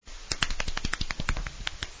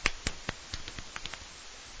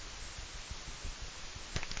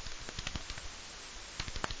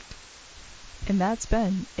And that's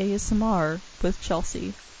been ASMR with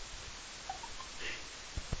Chelsea.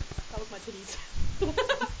 That was my titties.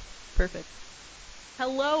 Perfect.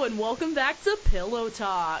 Hello and welcome back to Pillow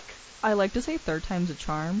Talk. I like to say third time's a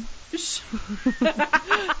charm.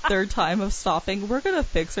 Third time of stopping. We're gonna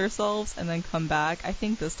fix ourselves and then come back. I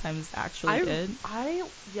think this time is actually good. I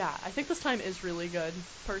think this time is really good.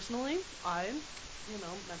 Personally,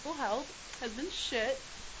 mental health has been shit,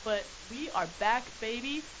 but we are back,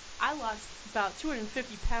 baby. I lost about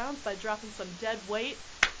 250 pounds by dropping some dead weight.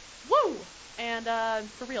 Woo! And,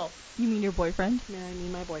 for real. You mean your boyfriend? Yeah, I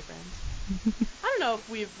mean my boyfriend. I don't know if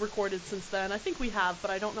we've recorded since then. I think we have,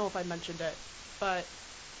 but I don't know if I mentioned it. But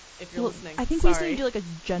if you're listening, I think sorry. we just need to do like a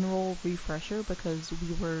general refresher because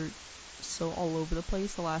we were so all over the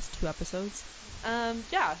place the last 2 episodes.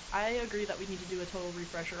 Yeah, I agree that we need to do a total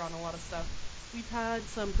refresher on a lot of stuff. We've had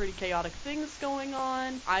some pretty chaotic things going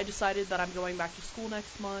on. I decided that I'm going back to school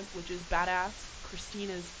next month, which is badass. Christine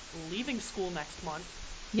is leaving school next month.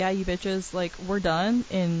 Yeah, you bitches, like, we're done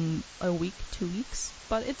in a week, 2 weeks,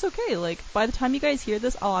 but it's okay. Like, by the time you guys hear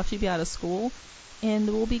this, I'll actually be out of school, and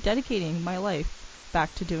we'll be dedicating my life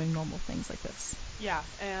back to doing normal things like this. Yeah,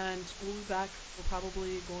 and we'll be back. We're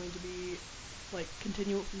probably going to be, like,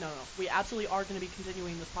 we absolutely are going to be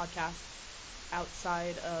continuing this podcast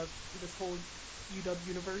outside of this whole UW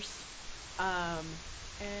universe.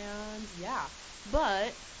 And yeah,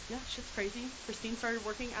 but yeah, shit's crazy. Christine started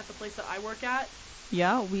working at the place that I work at.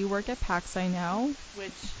 Yeah, we work at Paxi now.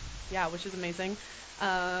 Which is amazing.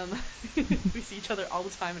 We see each other all the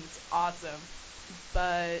time and it's awesome.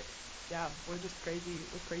 But yeah, we're just crazy.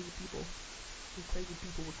 We're crazy people. We're crazy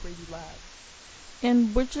people with crazy lives.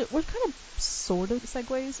 And which kind of sort of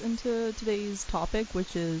segues into today's topic,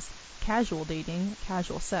 which is casual dating,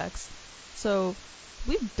 casual sex. So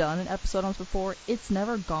we've done an episode on this before. It's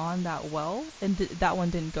never gone that well, and that one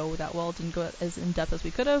didn't go that well. It didn't go as in depth as we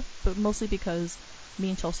could have, but mostly because me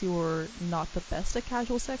and Chelsea were not the best at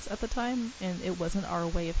casual sex at the time, and it wasn't our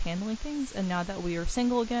way of handling things. And now that we are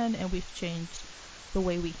single again and we've changed the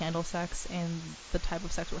way we handle sex and the type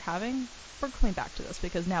of sex we're having, we're coming back to this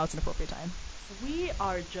because now it's an appropriate time. We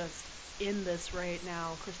are just in this right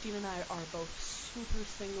now. Christine and I are both super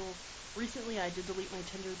single. Recently I did delete my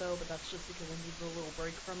Tinder though, but that's just because I needed a little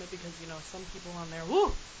break from it because, some people on there,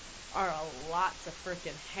 are a lot to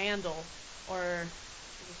frickin' handle. Or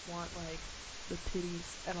just want, like, the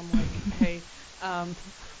titties. And I'm like, hey,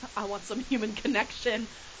 I want some human connection.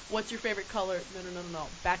 What's your favorite color? No.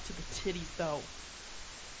 Back to the titties though.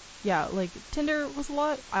 Yeah, like, Tinder was a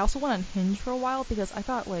lot. I also went on Hinge for a while because I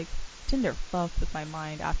thought, like, Tinder fucked with my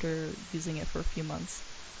mind after using it for a few months.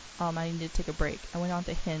 I needed to take a break. I went on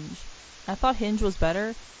to Hinge. I thought Hinge was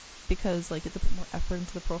better because, like, it's a bit more effort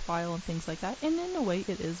into the profile and things like that. And in a way,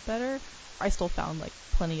 it is better. I still found, like,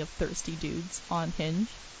 plenty of thirsty dudes on Hinge.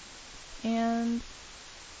 And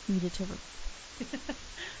needed to...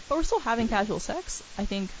 But we're still having casual sex. I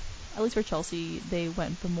think, at least for Chelsea, they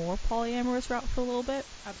went the more polyamorous route for a little bit.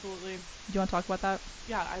 Absolutely. Do you want to talk about that?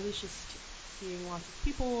 Yeah, I was just seeing lots of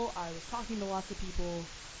people. I was talking to lots of people.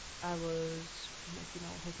 I was,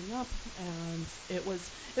 hooking up, and it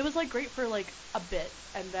was like great for like a bit,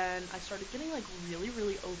 and then I started getting like really,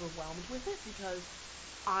 really overwhelmed with it because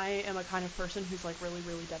I am a kind of person who's like really,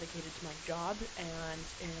 really dedicated to my job, and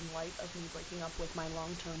in light of me breaking up with my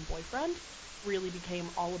long-term boyfriend, really became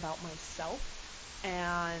all about myself.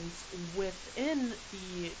 And within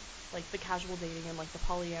the casual dating and like the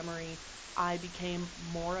polyamory, I became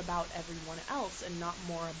more about everyone else and not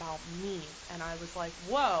more about me. And I was like,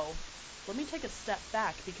 whoa, let me take a step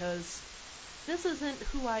back because this isn't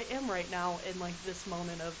who I am right now in like this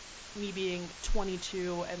moment of me being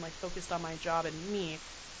 22 and like focused on my job and me.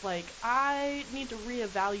 Like, I need to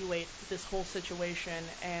reevaluate this whole situation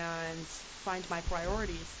and find my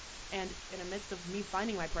priorities. And in the midst of me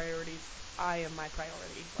finding my priorities, I am my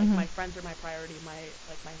priority. Like, my friends are my priority, my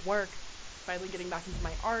work, finally getting back into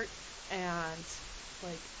my art, and,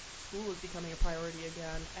 like, school is becoming a priority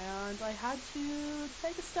again. And I had to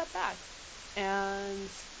take a step back. And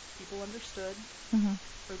people understood,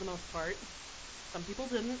 for the most part. Some people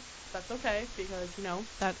didn't. That's okay, because,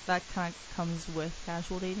 That kind of comes with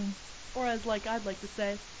casual dating. Or as, like, I'd like to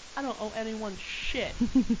say, I don't owe anyone shit.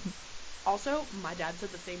 Also, my dad said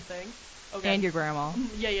the same thing. Okay. And your grandma.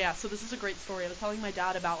 Yeah. So this is a great story. I was telling my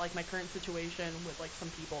dad about, like, my current situation with, like, some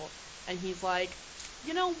people. And he's like,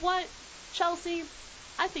 you know what, Chelsea?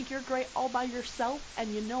 I think you're great all by yourself.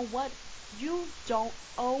 And you know what? You don't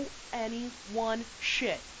owe anyone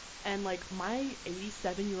shit. And, like, my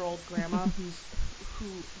 87-year-old grandma, who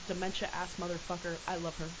dementia-ass motherfucker, I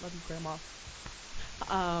love her. Love you, Grandma.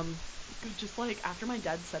 Um, just like after my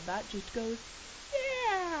dad said that, just goes,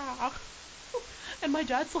 yeah. And my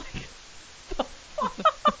dad's like, she's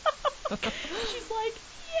like,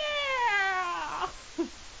 yeah.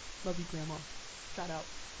 Love you, Grandma. Shout out.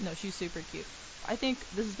 No, she's super cute. I think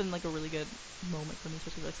this has been like a really good moment for me,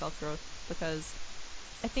 especially like self growth, because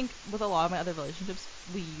I think with a lot of my other relationships,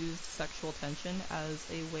 we used sexual tension as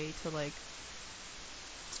a way to like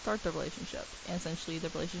start the relationship. And essentially, the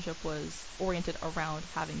relationship was oriented around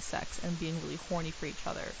having sex and being really horny for each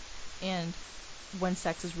other. And when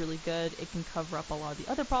sex is really good, it can cover up a lot of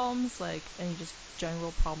the other problems, like any just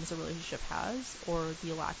general problems a relationship has, or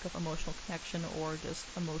the lack of emotional connection, or just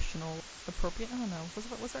emotional appropriate. I don't know.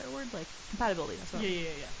 What's the right word? Like compatibility. That's what. Yeah.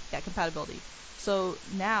 Yeah, compatibility. So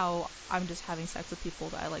now I'm just having sex with people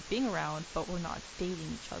that I like being around, but we're not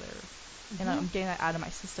dating each other, and I'm getting that out of my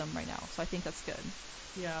system right now. So I think that's good.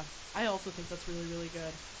 Yeah, I also think that's really, really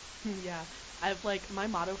good. Yeah, I've like my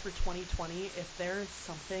motto for 2020, if there is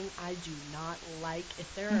something I do not like,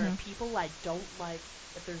 if there are people I don't like,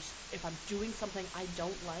 if I'm doing something I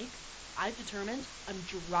don't like, I've determined I'm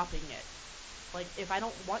dropping it. Like, if I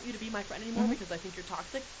don't want you to be my friend anymore because I think you're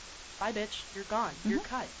toxic, bye bitch, you're gone, you're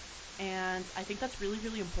cut. And I think that's really,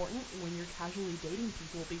 really important when you're casually dating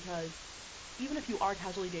people, because even if you are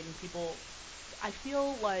casually dating people, I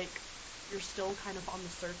feel like you're still kind of on the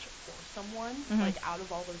search for someone, like out of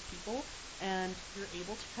all those people, and you're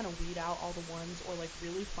able to kind of weed out all the ones, or like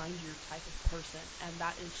really find your type of person, and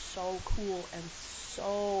that is so cool and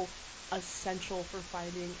so essential for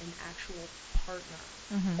finding an actual partner.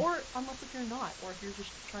 Or unless if you're not, or if you're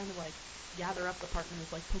just trying to like gather up the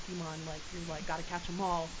partners like Pokemon, like you're like gotta catch them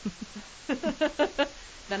all,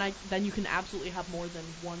 then you can absolutely have more than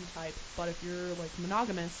one type. But if you're like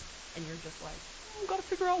monogamous and you're just like, gotta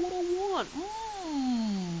figure out what I want.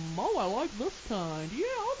 Oh, I like this kind. Yeah,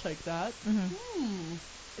 I'll take that.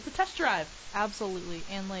 It's a test drive. Absolutely.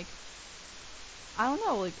 And like, I don't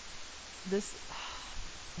know, like this.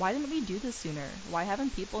 Why didn't we do this sooner? Why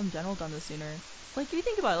haven't people in general done this sooner? Like, if you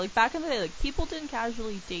think about it, like back in the day, like people didn't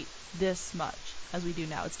casually date this much as we do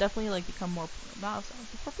now. It's definitely like become more not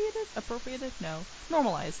appropriated. No,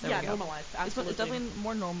 normalized. There we go. Normalized. Absolutely. It's definitely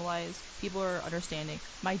more normalized. People are understanding.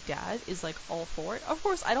 My dad is like all for it. Of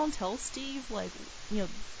course, I don't tell Steve like the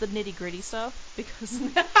nitty gritty stuff because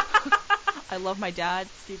I love my dad.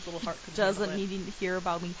 Steve's little heart doesn't need to hear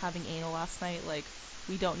about me having anal last night. Like,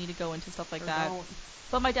 we don't need to go into stuff like that. Don't.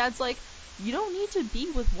 But my dad's like, you don't need to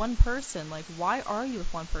be with one person. Like, why are you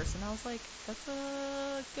with one person? I was like, that's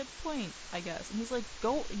a good point, I guess. And he's like,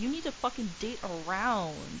 you need to fucking date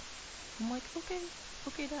around. I'm like, okay,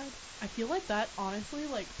 Dad. I feel like that, honestly,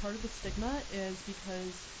 like, part of the stigma is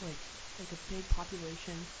because, like a big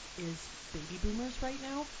population is baby boomers right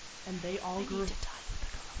now, and they all grew... need to die with the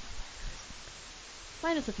coronavirus.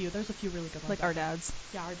 Minus a few. There's a few really good ones. Like our dads.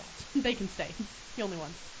 Yeah, our dads. They can stay. The only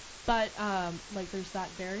ones. But, like, there's that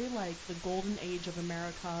very, like, the golden age of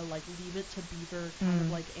America, like, Leave It to Beaver, kind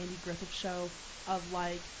of like Andy Griffith show of,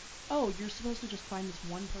 like, oh, you're supposed to just find this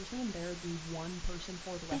one person and they're the one person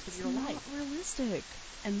for the rest of your life. It's not realistic.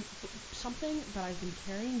 And something that I've been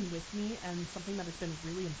carrying with me, and something that has been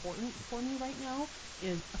really important for me right now,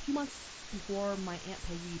 is a few months before my Aunt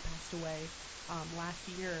Peggy passed away last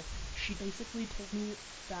year, she basically told me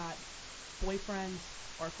that boyfriends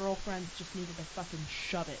or girlfriends just needed to fucking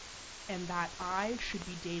shove it, and that I should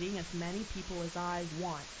be dating as many people as I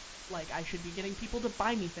want. Like, I should be getting people to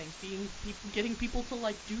buy me things, getting people to,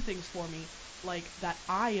 like, do things for me. Like, that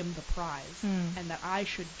I am the prize, and that I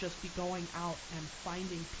should just be going out and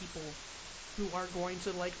finding people who are going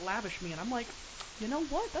to, like, lavish me. And I'm like, you know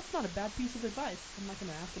what? That's not a bad piece of advice. I'm not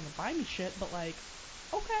going to ask them to buy me shit, but, like,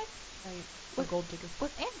 okay. Like, gold digger.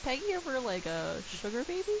 Was Aunt Peggy ever, like, a sugar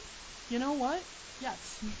baby? You know what?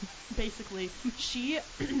 Yes. Basically, she... Are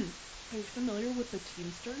you familiar with the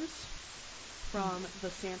Teamsters? From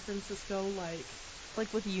the San Francisco,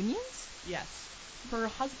 Like with unions? Yes. Her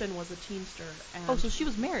husband was a Teamster. And oh, so she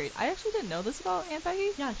was married. I actually didn't know this about Aunt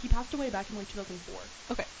Peggy. Yeah, he passed away back in, like, 2004.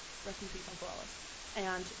 Okay. Rest in peace, Uncle Ellis.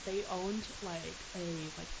 And they owned, like, a,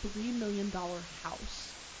 like, $3 million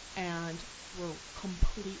house. And were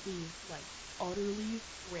completely, like, utterly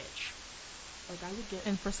rich. Like, I would get...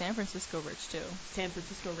 And for San Francisco rich, too. San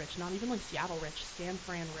Francisco rich. Not even, like, Seattle rich. San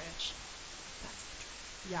Fran rich. That's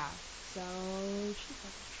interesting. Yeah. So, she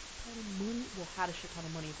had a shit ton of money. Well, had a shit ton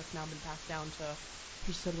of money that's now been passed down to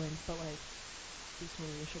her siblings. But, like, he's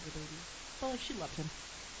totally a sugar baby. But, like, she loved him.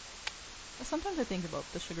 Sometimes I think about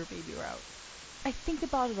the sugar baby route. I think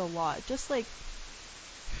about it a lot. Just, like...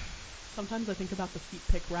 Sometimes I think about the feet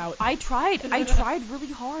pick route. I tried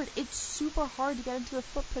really hard. It's super hard to get into the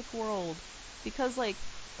foot pick world. because like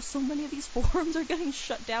so many of these forums are getting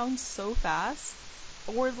shut down so fast,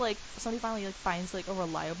 or like somebody finally like finds like a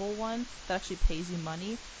reliable one that actually pays you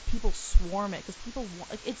money. People swarm it because people want,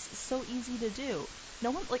 like, it's so easy to do.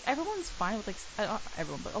 No one, like, everyone's fine with, like, not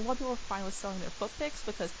everyone, but a lot of people are fine with selling their foot pics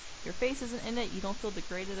because your face isn't in it, you don't feel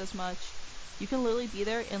degraded as much. You can literally be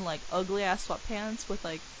there in, like, ugly ass sweatpants with,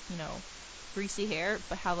 like, you know, greasy hair,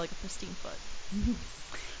 but have, like, a pristine foot.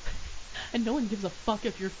 And no one gives a fuck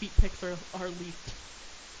if your feet pics are leaked.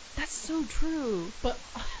 That's so true. But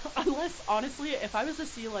unless, honestly, if I was to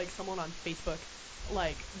see, like, someone on Facebook,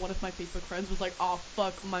 like, one of my Facebook friends was like, oh,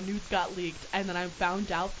 fuck, my nudes got leaked, and then I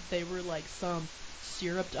found out that they were, like, some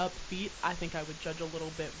syruped up feet, I think I would judge a little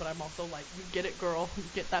bit, but I'm also like, you get it, girl. You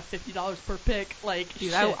get that $50 per pic. Like,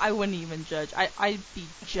 dude, shit. I wouldn't even judge. I'd be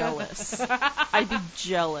jealous. I'd be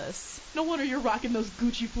jealous. No wonder you're rocking those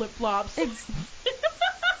Gucci flip-flops.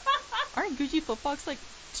 Aren't Gucci flip-flops like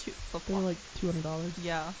they're like $200.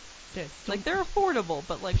 Yeah. Okay, like, they're affordable,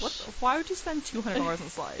 but like, why would you spend $200 on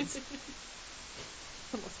slides?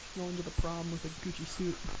 Unless you're going to the prom with a Gucci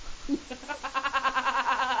suit.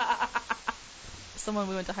 Someone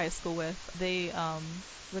we went to high school with, the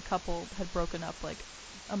couple had broken up like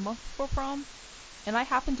a month before prom, and I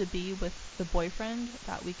happened to be with the boyfriend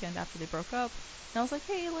that weekend after they broke up, and I was like,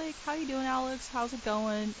 hey, like, how you doing, Alex? How's it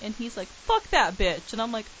going? And he's like, fuck that bitch. And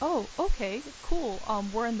I'm like, oh, okay, cool,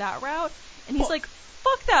 we're in that route. And he's like,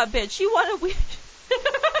 fuck that bitch. She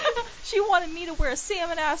wanted me to wear a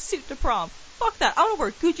salmon ass suit to prom. Fuck that. I want to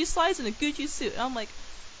wear Gucci slides and a Gucci suit. And I'm like,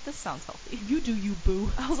 this sounds healthy. You do you,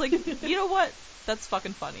 boo. I was like, you know what? That's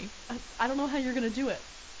fucking funny. I don't know how you're gonna do it,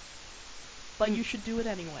 but you should do it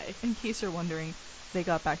anyway. In case you're wondering, they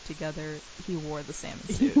got back together. He wore the salmon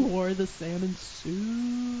suit. He wore the salmon suit.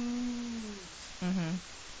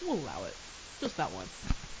 We'll allow it. Just that one.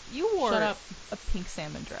 You wore Shut up. A pink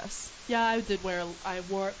salmon dress. Yeah, I did wear. I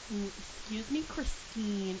wore. Excuse me,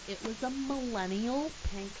 Christine. It was a millennial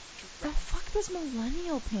pink dress. The fuck does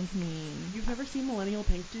millennial pink mean? You've never seen millennial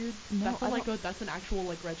pink, dude? No, that's an actual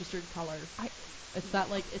like registered color. It's that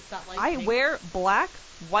like. I pink. wear black,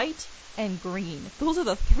 white, and green. Those are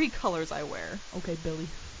the 3 colors I wear. Okay, Billy.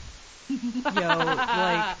 Yo,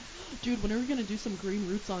 like, dude, when are we gonna do some green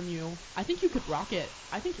roots on you? I think you could rock it.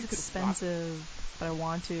 I think you could. It's expensive, but I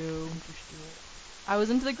want to. I think you should do it. I was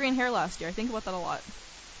into the green hair last year. I think about that a lot.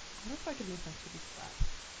 I wonder if I could make my titties flat.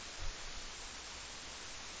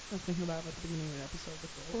 I was thinking about it at the beginning of the episode.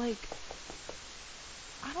 But like,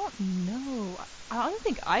 I don't know. I don't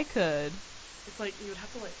think I could. It's like you would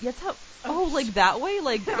have to like. You have to have, like that way,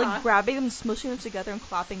 like yeah. like grabbing them, smushing them together, and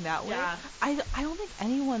clapping that way. Yeah. I don't think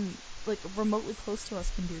anyone like remotely close to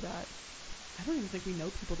us can do that. I don't even think we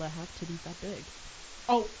know people that have titties that big.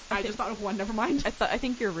 Oh, I just thought of one. Never mind. I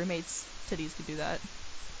think your roommate's titties could do that.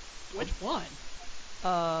 Which one?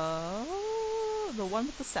 The one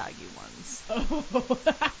with the saggy ones. Oh.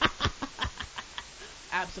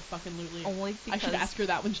 Abso-fucking-lutely. Only because I should ask her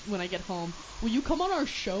that when I get home. Will you come on our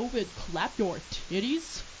show and clap your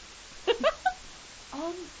titties?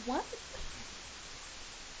 What?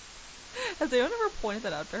 Has anyone ever pointed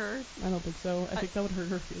that out to her? I don't think so. I think that would hurt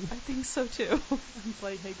her feelings. I think so too. It's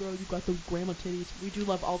like, hey girl, you got those grandma titties. We do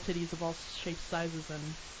love all titties of all shapes, sizes, and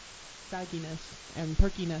sagginess and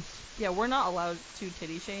perkiness. Yeah, we're not allowed to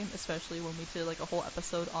titty shame, especially when we did like a whole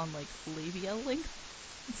episode on like labia length.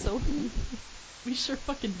 So we sure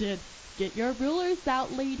fucking did. Get your rulers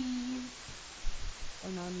out, ladies. Or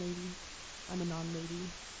non-ladies. I'm a non-lady.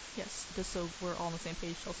 Yes, just so we're all on the same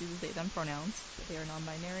page, Chelsea uses they, them pronouns. They are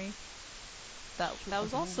non-binary. That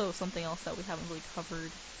was also something else that we haven't really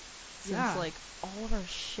covered since like all of our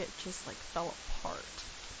shit just like fell apart.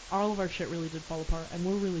 All of our shit really did fall apart, and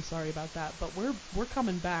we're really sorry about that. But we're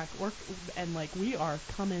coming back. We are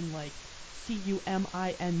coming like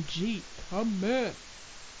CUMING. Come in.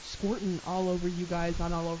 Squirting all over you guys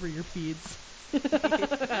on all over your feeds.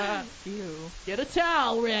 Ew. Get a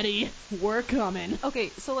towel ready. We're coming. Okay,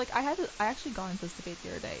 so like I actually got into this debate the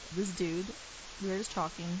other day. This dude, we were just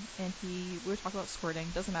talking, and we were talking about squirting.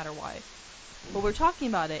 Doesn't matter why, but we were talking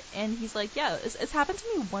about it, and he's like, yeah, it's happened to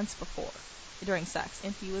me once before during sex,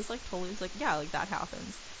 and he was like totally was like, yeah, like that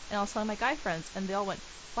happens. And I was telling my guy friends, and they all went,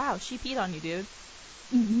 wow, she peed on you, dude.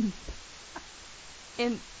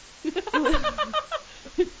 And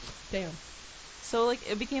damn. So like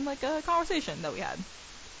it became like a conversation that we had.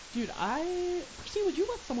 Dude, Christine, would you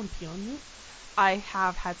let someone pee on you? I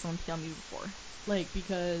have had someone pee on me before. Like,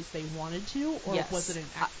 because they wanted to, or Yes. was it an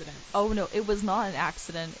accident? Oh no, it was not an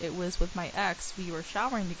accident. It was with my ex. We were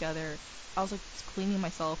showering together. I was like cleaning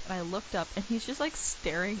myself, and I looked up, and he's just like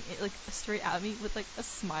staring like straight at me with like a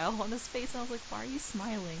smile on his face. And I was like, "Why are you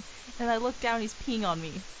smiling?" And I looked down, he's peeing on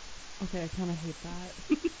me. Okay, I kind of hate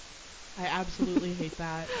that. I absolutely hate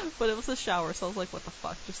that. But it was a shower, so I was like, "What the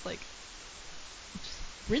fuck?" Just like,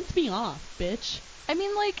 Rinse me off, bitch. I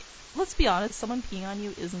mean, like, let's be honest. Someone peeing on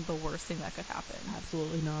you isn't the worst thing that could happen.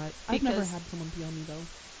 Absolutely not. I've never had someone pee on me though.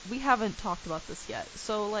 We haven't talked about this yet.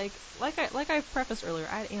 So like I prefaced earlier,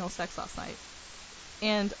 I had anal sex last night,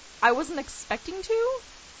 and I wasn't expecting to.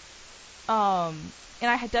 And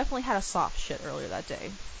I had definitely had a soft shit earlier that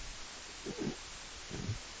day.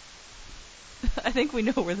 I think we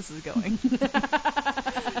know where this is going.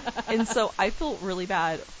 And so I feel really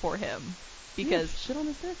bad for him because shit on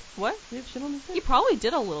his dick. What? You have shit on his dick? He probably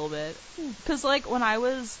did a little bit. Because like when I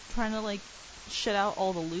was trying to like shit out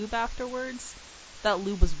all the lube afterwards, that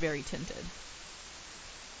lube was very tinted.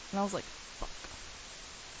 And I was like, fuck.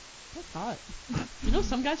 That's hot. You know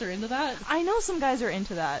some guys are into that? I know some guys are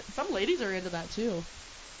into that. Some ladies are into that too.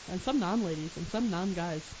 And some non-ladies and some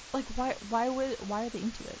non-guys. Like why are they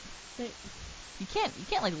into it? You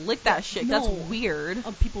can't like lick that shit. No. That's weird.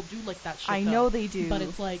 People do lick that shit. I know they do. But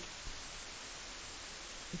it's like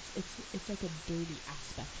it's like a dirty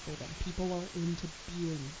aspect for them. People are into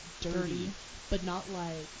being dirty. But not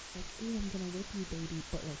like, ooh, I'm gonna whip you, baby,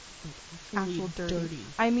 but like actual dirty.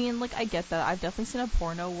 I mean, like, I get that. I've definitely seen a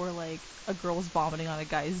porno where, like, a girl was vomiting on a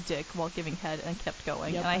guy's dick while giving head and kept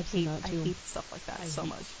going. Yep, and I I've seen that too. hate stuff like that so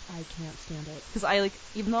much. I can't stand it. Because I, like,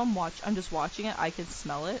 even though I'm just watching it, I can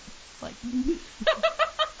smell it. Like,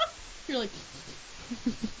 you're like,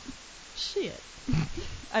 shit.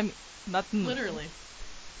 I mean, nothing. Literally.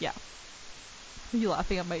 Yeah. Are you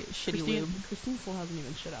laughing at my shitty lube? Christine still hasn't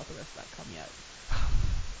even shit out the rest of that cum yet.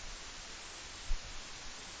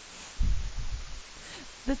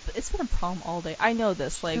 It's been a problem all day. I know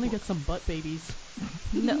this. Like, gonna get some butt babies.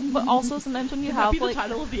 No, but also sometimes when you Can have that be like the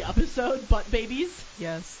title of the episode, butt babies?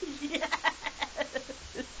 Yes. Yes.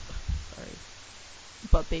 Sorry.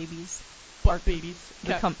 Butt babies. Butt babies.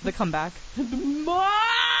 The comeback.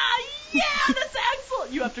 Yeah, that's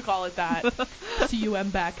excellent. You have to call it that. C-U-M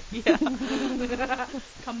back. Yeah.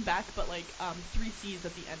 Come back, but like 3 C's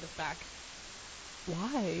at the end of back.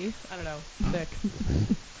 Why? I don't know. Thick.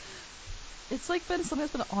 It's like been something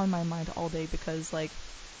that's been on my mind all day because like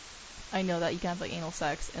I know that you can have like anal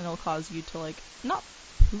sex and it'll cause you to like not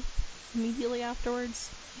poop immediately afterwards.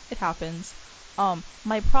 It happens.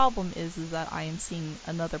 My problem is that I am seeing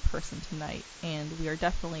another person tonight and we are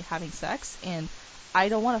definitely having sex and I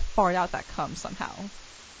don't want to fart out that cum somehow.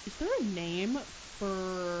 Is there a name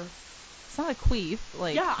for... It's not a queef,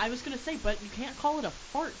 like... Yeah, I was gonna say, but you can't call it a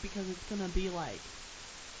fart because it's gonna be like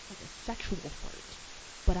a sexual fart,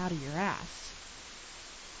 but out of your ass.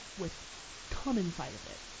 With cum inside of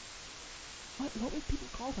it. What would people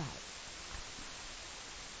call that?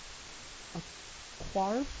 A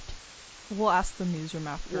quarfed? We'll ask the newsroom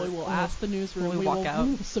after. We'll ask the newsroom. When we walk out.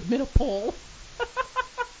 We will submit a poll.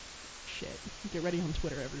 Shit. Get ready on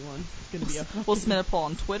Twitter, everyone. It's gonna be a... We'll submit a poll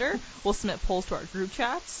on Twitter. We'll submit polls to our group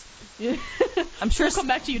chats. Yeah. I'm sure... We'll come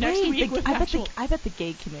back to you next week with actual... I bet the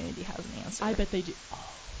gay community has an answer. I bet they do. Oh.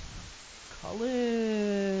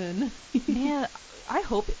 Cullen. Man, I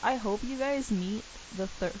hope you guys meet the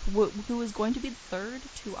third... Who is going to be the third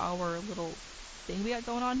to our little thing we got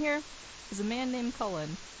going on here is a man named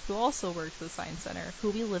Cullen, who also works at the Science Center, who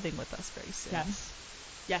will be living with us very soon.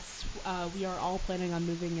 Yes, we are all planning on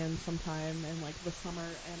moving in sometime in like the summer,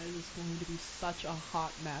 and it is going to be such a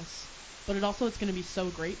hot mess. But it's going to be so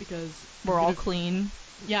great because we're all clean.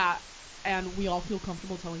 Yeah, and we all feel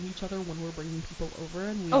comfortable telling each other when we're bringing people over,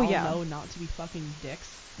 and we all know not to be fucking dicks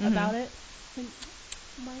about it. Like,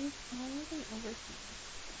 why are they over here?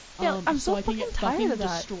 Yeah, I'm so I can get tired of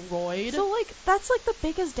that. Destroyed. So like that's like the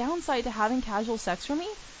biggest downside to having casual sex for me.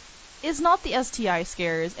 Is not the STI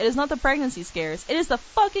scares, it is not the pregnancy scares, it is the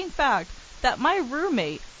fucking fact that my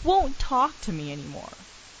roommate won't talk to me anymore.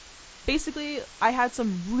 Basically, I had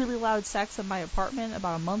some really loud sex in my apartment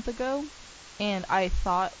about a month ago, and I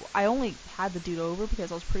thought, I only had the dude over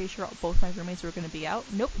because I was pretty sure both my roommates were going to be out.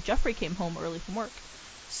 Nope, Jeffrey came home early from work.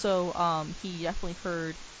 So, he definitely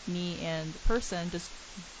heard me and the person just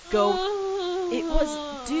go, it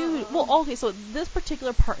was, dude, well, okay, so this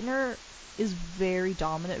particular partner is very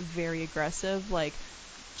dominant, very aggressive. Like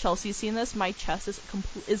Chelsea's seen this. My chest is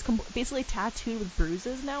basically tattooed with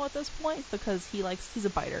bruises now at this point because he's a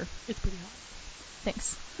biter. It's pretty hot.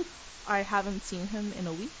 Thanks. I haven't seen him in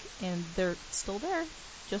a week, and they're still there.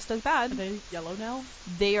 just as Are bad. they yellow now?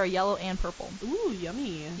 They are yellow and purple. Ooh,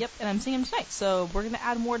 yummy. Yep, and I'm seeing him tonight, so we're gonna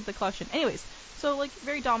add more to the collection. Anyways, so like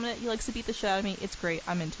very dominant. He likes to beat the shit out of me. It's great.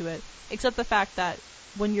 I'm into it. Except the fact that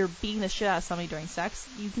when you're beating the shit out of somebody during sex,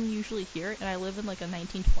 you can usually hear it. And I live in like a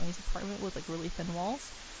 1920s apartment with like really thin walls,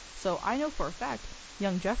 so I know for a fact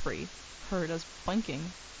young Jeffrey heard us bunking,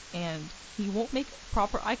 and he won't make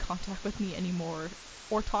proper eye contact with me anymore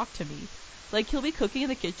or talk to me. Like he'll be cooking in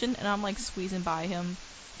the kitchen, and I'm like squeezing by him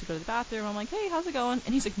to go to the bathroom. I'm like, hey, how's it going?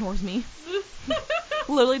 And he ignores me.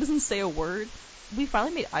 Literally doesn't say a word. We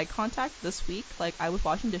finally made eye contact this week. Like, I was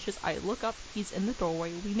washing dishes. I look up. He's in the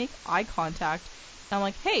doorway. We make eye contact. And I'm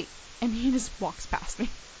like, hey. And he just walks past me.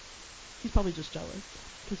 He's probably just jealous.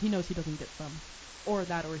 Because he knows he doesn't get some. Or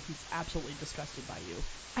that, or he's absolutely disgusted by you.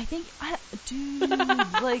 I think, dude,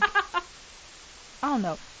 like, I don't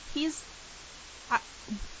know.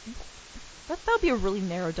 That would be a really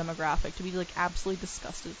narrow demographic, to be like absolutely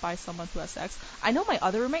disgusted by someone who has sex. I know my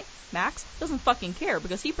other roommate, Max, doesn't fucking care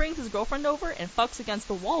because he brings his girlfriend over and fucks against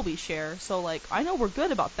the wall we share. So like, I know we're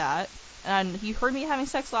good about that. And he heard me having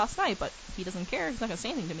sex last night, but he doesn't care. He's not gonna say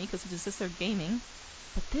anything to me because he just sits there gaming.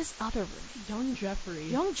 But this other roommate,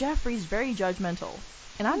 young Jeffrey's very judgmental,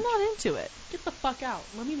 and I'm not into it. Get the fuck out.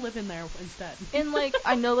 Let me live in there instead. And like,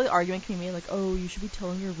 I know the argument can be made like, oh, you should be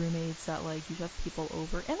telling your roommates that like you should have people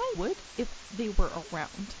over, and I would if they were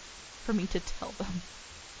around for me to tell them.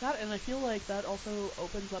 That, and I feel like that also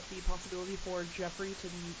opens up the possibility for Jeffrey to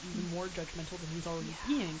be even more judgmental than he's already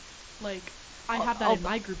being. Like, I have that in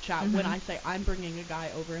my group chat when I say I'm bringing a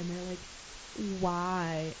guy over, and they're like,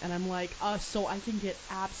 why? And I'm like, so I can get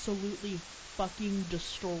absolutely fucking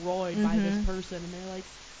destroyed by this person. And they're like,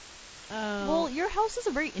 well, your house is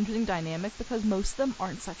a very interesting dynamic because most of them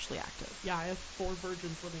aren't sexually active. Yeah, I have 4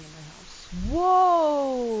 virgins living in my house.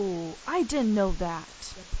 Whoa! I didn't know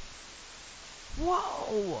that. Yep.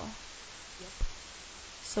 Whoa! Yep.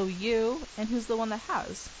 So you, and who's the one that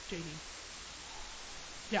has? JD.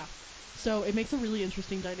 Yeah. So it makes a really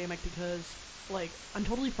interesting dynamic because, like, I'm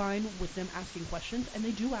totally fine with them asking questions, and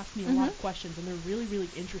they do ask me a lot of questions, and they're really, really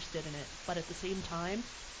interested in it. But at the same time,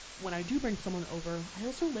 when I do bring someone over, I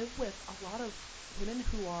also live with a lot of women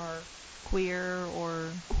who are queer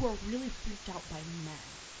or who are really freaked out by men,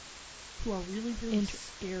 who are really, really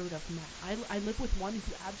scared of men. I live with one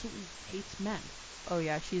who absolutely hates men. Oh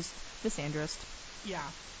yeah, she's misandrist. Yeah,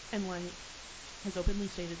 and like has openly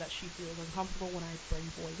stated that she feels uncomfortable when I bring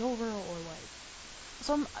boys over or like.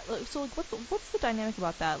 So what's the dynamic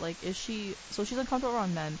about that? Like, she's uncomfortable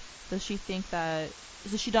around men? Does she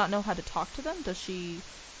not know how to talk to them?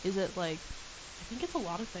 Is it like? I think it's a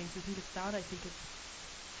lot of things. I think it's that. I think it's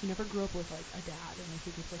she never grew up with like a dad, and I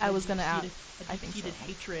think it's like a deep-seated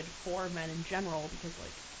hatred for men in general because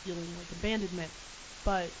like feeling like abandonment.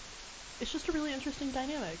 But it's just a really interesting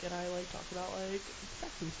dynamic, and I like talk about like sex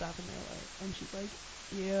and stuff, and they're like, and she's like,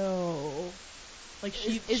 yo. Like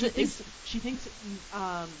she thinks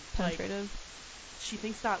penetrative. Like, she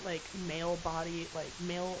thinks that like male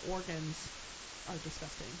organs are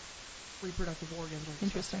disgusting. Reproductive organs are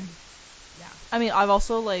disgusting. Interesting. Yeah. I mean, I've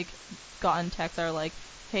also like gotten texts that are like,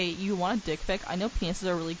 "Hey, you want a dick pic? I know penises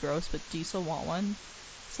are really gross, but do you still want one?"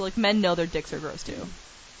 So like, men know their dicks are gross too.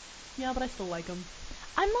 Yeah, but I still like them.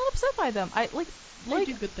 I'm not upset by them. They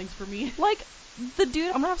do good things for me. Like the dude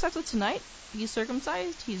I'm gonna have sex with tonight. He's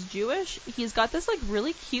circumcised, he's Jewish, he's got this like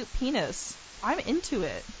really cute penis. I'm into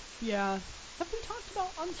it. Yeah. Have we talked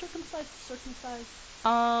about uncircumcised, circumcised?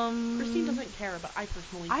 Christine doesn't care, but I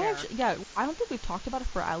personally care. I don't think we've talked about it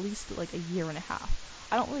for at least like a year and a half.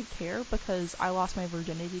 I don't really care because I lost my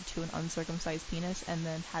virginity to an uncircumcised penis and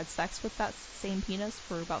then had sex with that same penis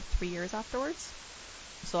for about 3 years afterwards.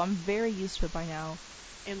 So I'm very used to it by now.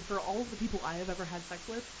 And for all of the people I have ever had sex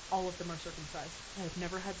with, all of them are circumcised. I have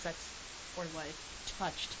never had sex or like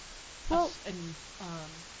touched an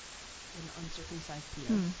uncircumcised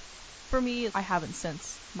penis. For me, I haven't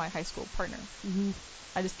since my high school partner.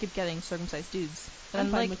 I just keep getting circumcised dudes. And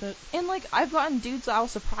I'm fine with it. And like I've gotten dudes that I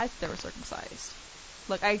was surprised they were circumcised.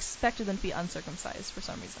 Like I expected them to be uncircumcised for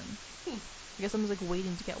some reason. I guess I'm just like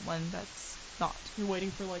waiting to get one that's not. You're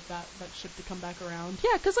waiting for like that ship to come back around?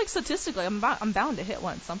 Yeah, because like statistically, I'm bound to hit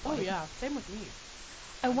one at some point. Oh yeah, same with me.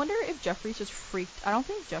 I wonder if Jeffrey's just freaked. I don't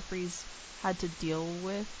think Jeffrey's had to deal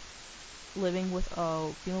with living with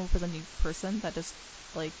a female presenting person that just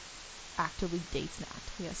like actively dates and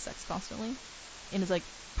actively has sex constantly and is like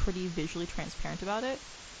pretty visually transparent about it.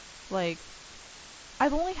 Like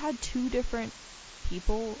I've only had 2 different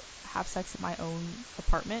people have sex in my own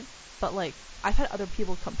apartment, but like I've had other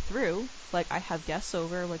people come through. Like I have guests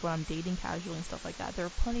over, like when I'm dating casually and stuff like that.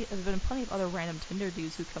 There's been plenty of other random Tinder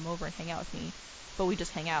dudes who come over and hang out with me, but we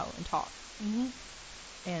just hang out and talk. Mhm.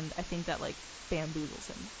 And I think that like bamboozles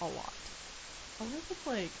him a lot. I wonder if it's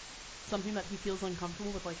like something that he feels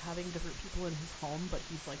uncomfortable with, like having different people in his home, but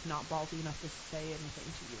he's like not ballsy enough to say anything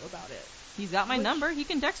to you about it. He's got my number. He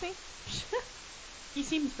can text me. He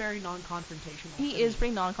seems very non-confrontational. He is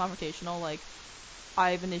pretty non-confrontational. Like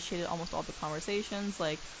I've initiated almost all the conversations.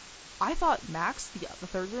 Like I thought Max, the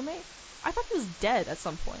third roommate, I thought he was dead at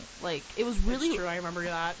some point. Like it was really It's true. I remember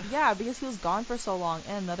that. Yeah, because he was gone for so long.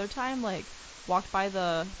 And another time, like walked by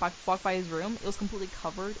his room, it was completely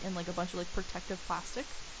covered in like a bunch of like protective plastic,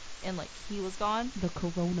 and like he was gone. The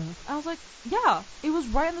corona. I was like, yeah, it was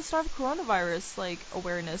right in the start of coronavirus like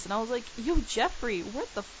awareness, and I was like, yo, Jeffrey, what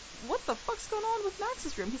the fuck's going on with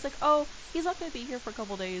Max's room? He's like, oh, he's not gonna be here for a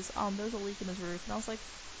couple days. There's a leak in his roof, and I was like,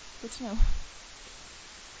 good to know.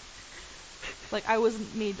 Like I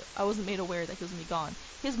wasn't made aware that he was gonna be gone.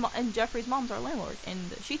 His mom and Jeffrey's mom's our landlord, and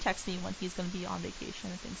she texts me when he's gonna be on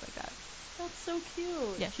vacation and things like that. That's so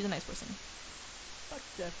cute. Yeah, she's a nice person. Fuck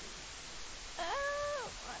Jeffrey.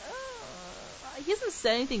 He hasn't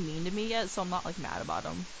said anything mean to me yet, so I'm not like mad about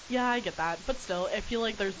him. Yeah, I get that, but still, I feel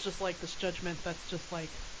like there's just like this judgment that's just like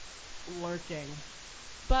lurking.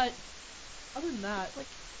 But other than that, like,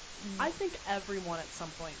 I think everyone at some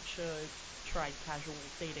point should try casual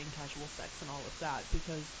dating, casual sex, and all of that,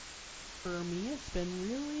 because for me, it's been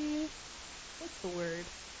really, what's the word?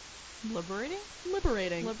 Liberating?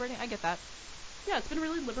 Liberating. I get that. Yeah, it's been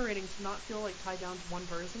really liberating to not feel like tied down to one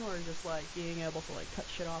person, or just like being able to like cut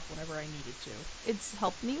shit off whenever I needed to. It's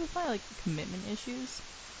helped me with my like commitment issues.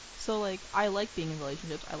 So like I like being in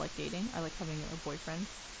relationships, I like dating, I like having a boyfriend.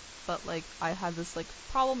 But like I have this like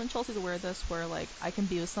problem, and Chelsea's aware of this, where like I can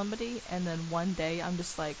be with somebody and then one day I'm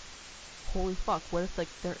just like, holy fuck, what if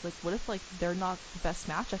they're not the best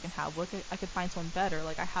match I can have? What if I could find someone better?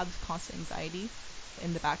 Like I have this constant anxiety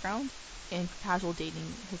in the background, and casual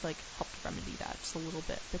dating has like helped remedy that just a little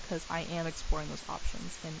bit, because I am exploring those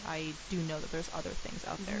options, and I do know that there's other things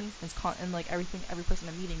out there. And like every person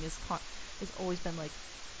I'm meeting is always been like,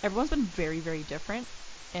 everyone's been very, very different,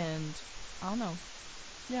 and I don't know.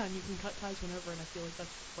 Yeah, and you can cut ties whenever, and I feel like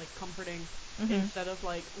that's like comforting. Instead of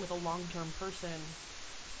like with a long-term person,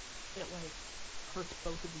 it like hurts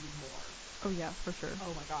both of you more. Oh yeah, for sure.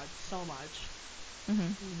 Oh my god, so much.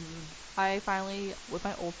 I finally, with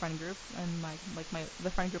my old friend group and the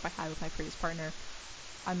friend group I had with my previous partner,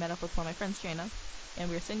 I met up with one of my friends, Jana, and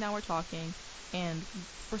we were sitting down, we're talking, and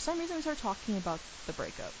for some reason we started talking about the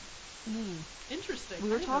breakup. Interesting. We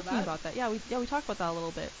were talking about that. Yeah, we talked about that a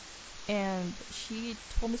little bit. And she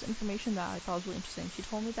told me some information that I thought was really interesting. She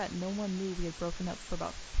told me that no one knew we had broken up for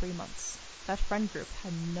about 3 months. That friend group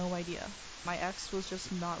had no idea. My ex was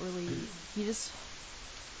just not really,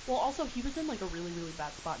 well, also, he was in like a really, really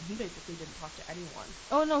bad spot, and he basically didn't talk to anyone.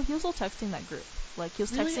 Oh no, he was still texting that group. Like he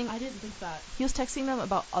was really? texting. I didn't think that. He was texting them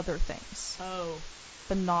about other things. Oh.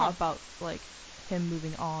 But not about like him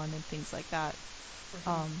moving on and things like that.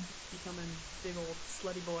 Becoming big old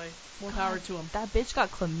slutty boy. More power to him. That bitch got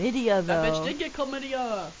chlamydia though. That bitch did get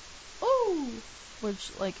chlamydia. Oh.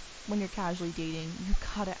 Which like when you're casually dating, you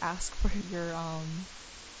gotta ask for your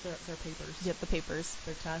their papers. Yep, the papers.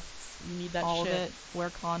 Their tests. You need that all shit. All of it. Wear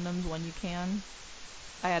condoms when you can.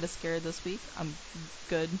 I had a scare this week. I'm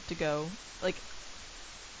good to go. Like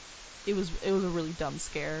it was a really dumb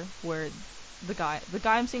scare where the guy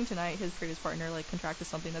I'm seeing tonight, his previous partner, like contracted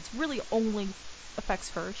something that's really only affects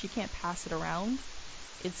her. She can't pass it around.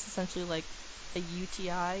 It's essentially like a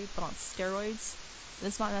UTI but on steroids. And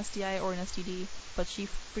it's not an STI or an STD, but she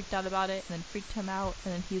freaked out about it and then freaked him out,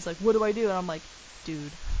 and then he's like, "What do I do?" And I'm like,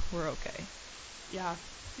 "Dude, we're okay." Yeah,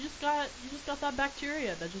 you just got that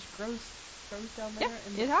bacteria that just grows down there.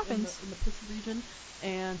 Yeah, it happens in the pussy region,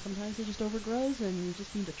 and sometimes it just overgrows, and you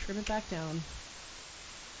just need to trim it back down.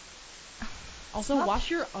 Also, wash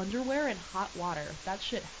your underwear in hot water. That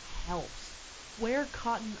shit helps. Wear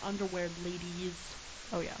cotton underwear, ladies.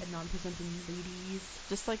 Oh yeah. And non-presenting ladies.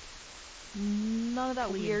 Just like none of that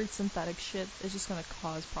weird synthetic shit is just gonna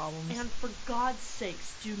cause problems. And for God's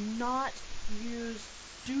sakes, do not use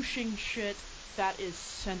douching shit that is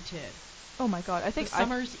scented. Oh my god, I think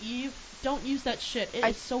Summer's Eve, don't use that shit. It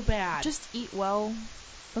is so bad. Just eat well.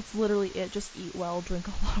 That's literally it. Just eat well, drink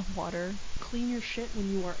a lot of water. Clean your shit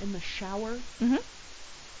when you are in the shower.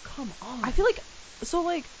 Come on. I feel like, so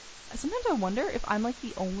like, sometimes I wonder if I'm like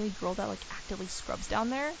the only girl that like actively scrubs down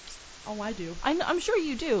there. Oh, I do. I'm sure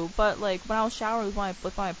you do, but like when I was showering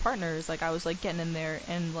with my partners, like I was like getting in there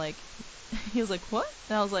and like He was like, what?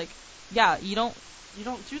 And I was like, yeah, you don't. You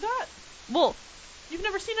don't do that? Well, You've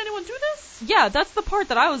never seen anyone do this? yeah, that's the part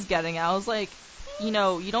that I was getting at. I was like, you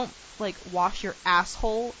don't like wash your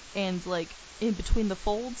asshole and like in between the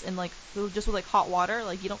folds and like just with like hot water.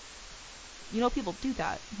 Like you don't. People do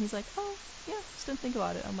that. And he's like, oh yeah, just didn't think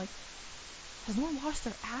about it. I'm like, has no one washed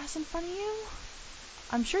their ass in front of you?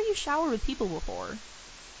 I'm sure you showered with people before.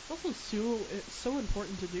 It's also so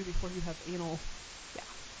important to do before you have anal. Yeah,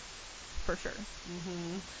 for sure.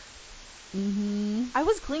 I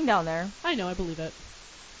was clean down there. I know, I believe it.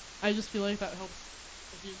 I just feel like that helps.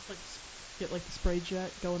 If you just like get like the spray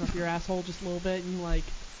jet going up your asshole just a little bit, and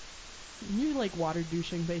you're like water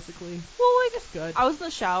douching basically. Well, like it's good. I was in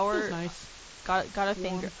the shower. It was nice. Got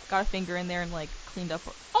a finger in there and like cleaned up.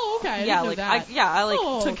 Oh, okay. I yeah, didn't know like that.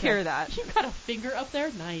 I took care of that. You got a finger up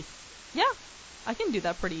there? Nice. Yeah, I can do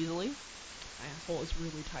that pretty easily. My asshole is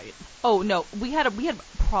really tight. Oh no, we had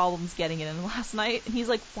problems getting it in last night, and he's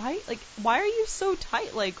like, why are you so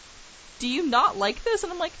tight? Like, do you not like this?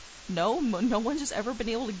 And I'm like, no one's just ever been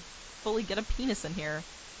able to fully get a penis in here.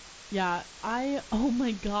 Yeah, oh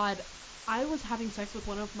my god, I was having sex with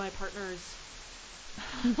one of my partners.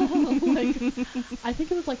 Like, I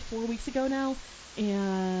think it was like 4 weeks ago now,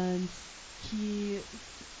 and he's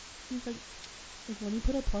like, let me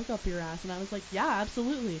put a plug up your ass, and I was like, yeah,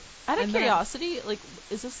 absolutely. Out of curiosity, like,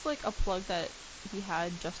 is this like a plug that he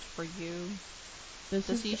had just for you?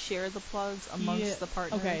 Does he share the plugs amongst the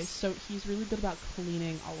partners? Okay, so he's really good about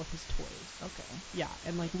cleaning all of his toys. Okay. Yeah,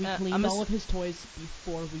 and like we cleaned all of his toys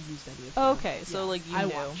before we used any of them. Okay, so like you knew,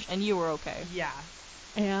 watched. And you were okay. Yeah.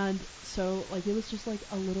 And so like it was just like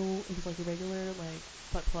it was like a regular like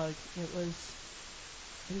butt plug. It was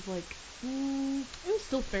like it was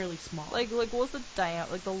still fairly small. Like what was the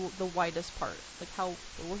the widest part? Like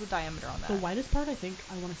what was the diameter on that? The widest part, I think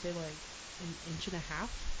I want to say like 1.5 inches.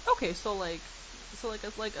 Okay, so like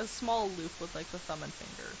a small loop with like the thumb and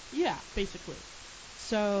finger. Yeah, basically.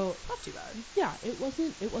 So not too bad. Yeah, it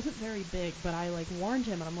wasn't very big, but I like warned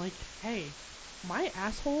him and I'm like, hey, my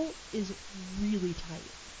asshole is really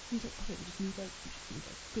tight. He's like, okay, we just need like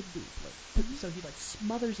good lube. Like, so he like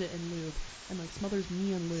smothers it in lube and like smothers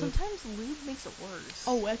me in lube. Sometimes lube makes it worse.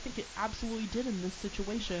 Oh, I think it absolutely did in this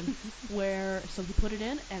situation where so he put it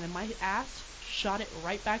in and then my ass shot it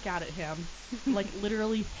right back out at him, like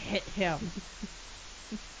literally hit him.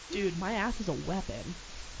 Dude, my ass is a weapon.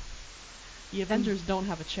 The Avengers don't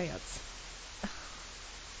have a chance.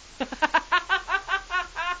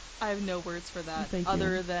 I have no words for that. Thank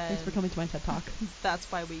other you. than Thanks for coming to my TED Talk. That's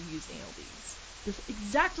why we use anal beads.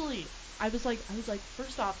 Exactly. I was like,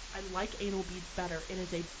 first off, I like anal beads better. It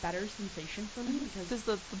is a better sensation for me because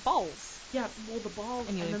the balls. Yeah, well, the balls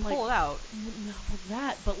and you then, pull it out.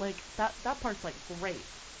 No, but like that part's like great.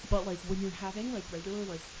 But like when you're having like regular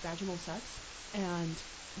like vaginal sex and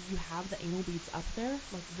you have the anal beads up there,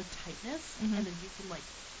 like the tightness, and then you can like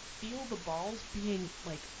feel the balls being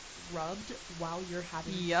like rubbed while you're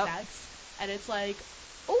having sex, and it's like,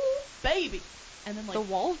 oh baby, and then like the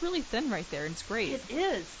wall's really thin right there, and it's great. It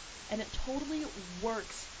is, and it totally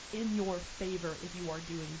works in your favor if you are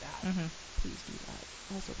doing that. Please do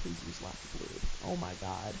that. Also, please use lots of lube. Oh my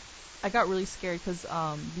god. I got really scared because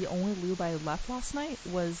the only lube I left last night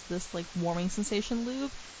was this like warming sensation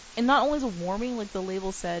lube. And not only is it warming, like the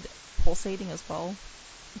label said pulsating as well.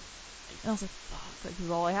 And I was like, fuck, like, this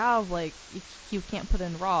is all I have. Like, you can't put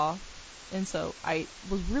in raw. And so I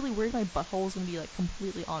was really worried my butthole was going to be like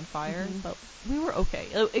completely on fire. But we were okay.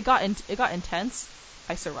 It got intense.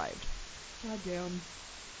 I survived. God damn.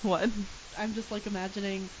 What? I'm just like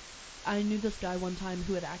imagining, I knew this guy one time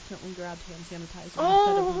who had accidentally grabbed hand sanitizer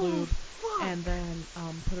instead of lube. Fuck. And then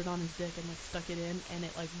put it on his dick and like stuck it in, and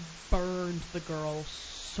it like burned the girl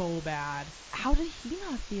so bad. How did he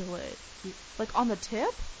not feel it? Like on the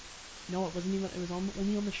tip? No, it wasn't even. It was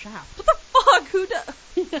only on the shaft. What the fuck?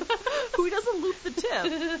 Who doesn't loop the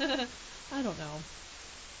tip? I don't know.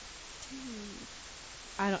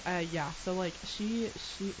 Yeah. So like she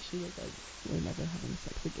was like, we're never having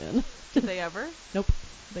sex again. Did they ever? Nope.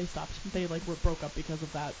 They stopped. They like broke up because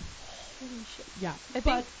of that. Holy shit. Yeah. I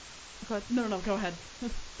think. No, go ahead.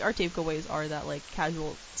 Our takeaways are that like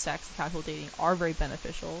casual sex, casual dating are very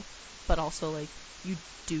beneficial, but also like you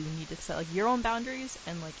do need to set like your own boundaries,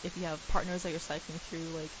 and like if you have partners that you're cycling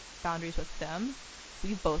through like boundaries with them,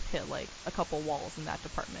 we both hit like a couple walls in that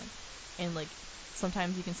department, and like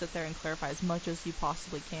sometimes you can sit there and clarify as much as you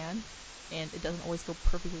possibly can, and it doesn't always go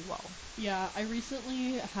perfectly well. Yeah, I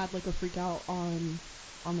recently had like a freak out on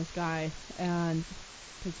this guy, and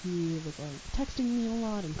because he was like texting me a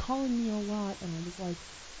lot and calling me a lot, and I was like,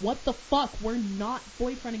 what the fuck? We're not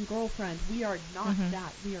boyfriend and girlfriend. We are not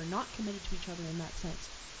that. We are not committed to each other in that sense.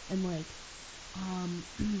 And like,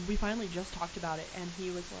 we finally just talked about it, and he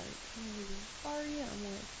was like, oh, sorry. And I'm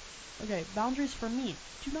like, okay, boundaries for me.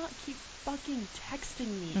 Do not keep fucking texting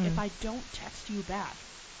me if I don't text you back.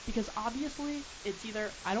 Because obviously, it's either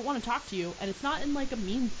I don't want to talk to you, and it's not in like a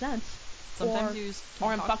mean sense, Sometimes you just can't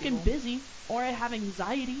or I'm talk to fucking people. busy, or I have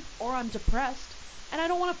anxiety, or I'm depressed, and I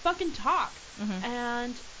don't want to fucking talk.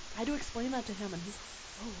 And I had to explain that to him, and he's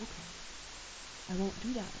like, oh, okay. I won't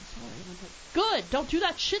do that. I'm sorry. And I'm like, good. Don't do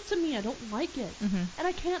that shit to me. I don't like it. And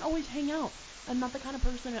I can't always hang out. I'm not the kind of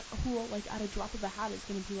person who, like, at a drop of a hat is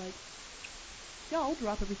going to be like, yeah, I'll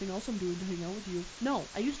drop everything else I'm doing to hang out with you. No,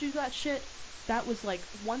 I used to do that shit. That was, like,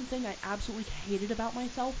 one thing I absolutely hated about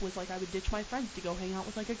myself was, like, I would ditch my friends to go hang out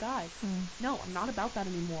with, like, a guy. No, I'm not about that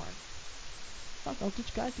anymore. Fuck, I'll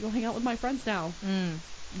ditch guys to go hang out with my friends now.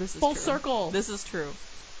 This is Full true. circle. This is true.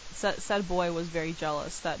 Said boy was very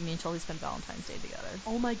jealous that me and Chelsea spent Valentine's Day together.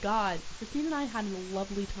 Oh my god. Christine and I had a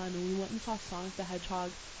lovely time, and we went and saw Sonic the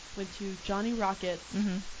Hedgehog, went to Johnny Rockets,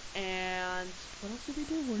 and what else did we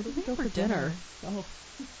do? Where did we go for dinner?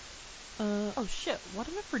 Oh shit, what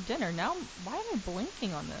did we have for dinner? Now, why am I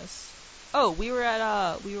blanking on this? Oh, we were at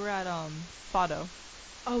Fado.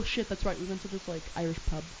 Oh shit, that's right. We went to this like Irish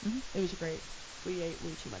pub. It was great. We ate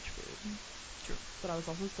way too much food. True. But I was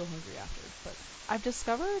also still hungry after. But I've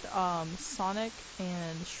discovered Sonic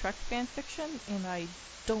and Shrek fanfiction, and I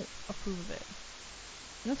don't approve of it.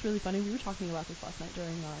 You know what's really funny? We were talking about this last night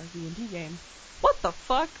during our D&D game. What the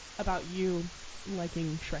fuck? About you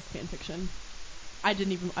liking Shrek fanfiction. I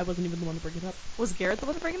wasn't even the one to bring it up. Was Garrett the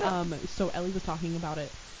one to bring it up? So Ellie was talking about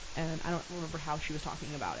it, and I don't remember how she was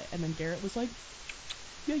talking about it. And then Garrett was like,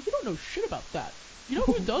 yeah, you don't know shit about that. You know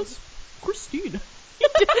who does? Christine.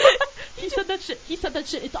 He said that shit.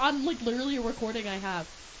 It's on, like, literally a recording I have.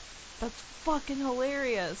 That's fucking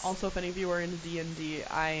hilarious. Also, if any of you are into D&D,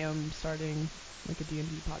 I am starting, like, a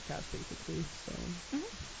D&D podcast, basically. So,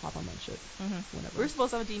 hop on that shit. Whenever. We're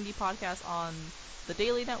supposed to have a D&D podcast on the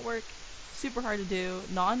Daily Network. Super hard to do.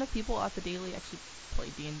 Not enough people at the Daily actually play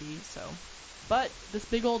D&D, so. But this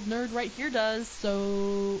big old nerd right here does,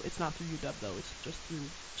 so it's not through UW, though. It's just through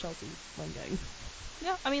Chelsea Lane Gang.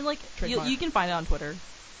 Yeah, I mean, like, you can find it on Twitter.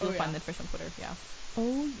 You'll find the information on Twitter, yeah.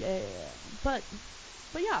 Oh, yeah. But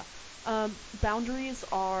yeah, boundaries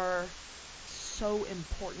are so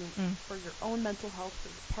important for your own mental health, for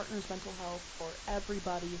your partner's mental health, for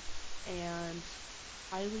everybody, and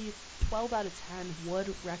highly 12 out of 10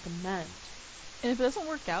 would recommend. And if it doesn't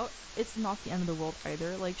work out, it's not the end of the world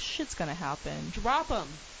either. Like, shit's gonna happen. Drop them.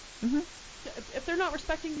 If they're not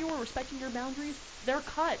respecting you or respecting your boundaries, they're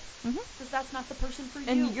cut. Because that's not the person for you.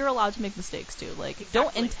 And you're allowed to make mistakes, too. Like,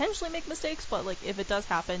 don't intentionally make mistakes, but, like, if it does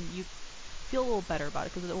happen, you feel a little better about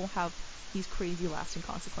it, because it won't have these crazy lasting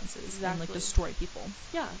consequences and, like, destroy people.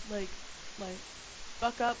 Yeah, like,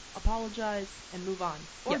 fuck up, apologize, and move on.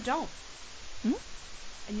 Or don't. And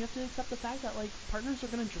you have to accept the fact that, like, partners are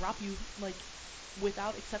going to drop you, like,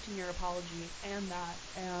 without accepting your apology and that,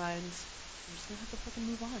 and you're just going to have to fucking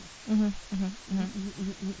move on.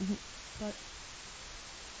 But,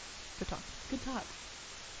 good talk.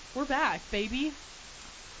 We're back, baby.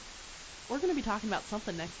 We're going to be talking about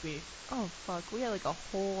something next week. Oh, fuck. We had, like, a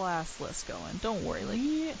whole ass list going. Don't worry. Like,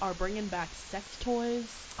 we are bringing back sex toys.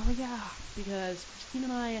 Oh, yeah. Because Christine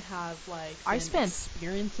and I have, like,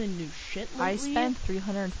 experiencing new shit lately. I spent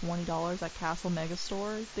 $320 at Castle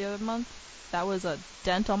Megastore the other month. That was a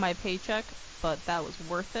dent on my paycheck, but that was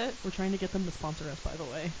worth it. We're trying to get them to sponsor us, by the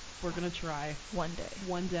way. We're going to try. One day.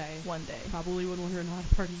 One day. One day. Probably when we're not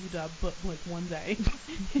part of UW, but, like, one day.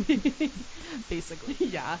 Basically.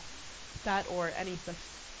 Yeah. That or any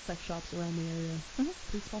sex shops around the area.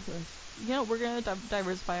 Please sponsor us. You know, we're going to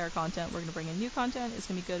diversify our content. We're going to bring in new content. It's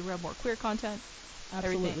going to be good. We're going to have more queer content.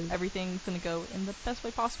 Absolutely. Everything's going to go in the best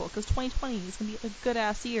way possible, because 2020 is going to be a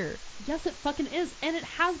good-ass year. Yes, it fucking is. And it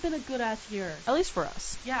has been a good-ass year. At least for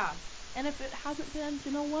us. Yeah. And if it hasn't been,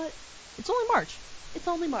 you know what? It's only March. It's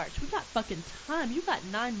only March. We got fucking time. You got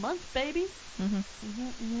 9 months, baby.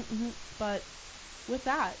 But with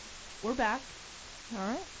that, we're back. All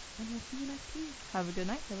right. And we'll see you next week. Have a good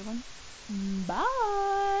night, everyone.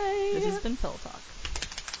 Bye. This has been Pillow Talk.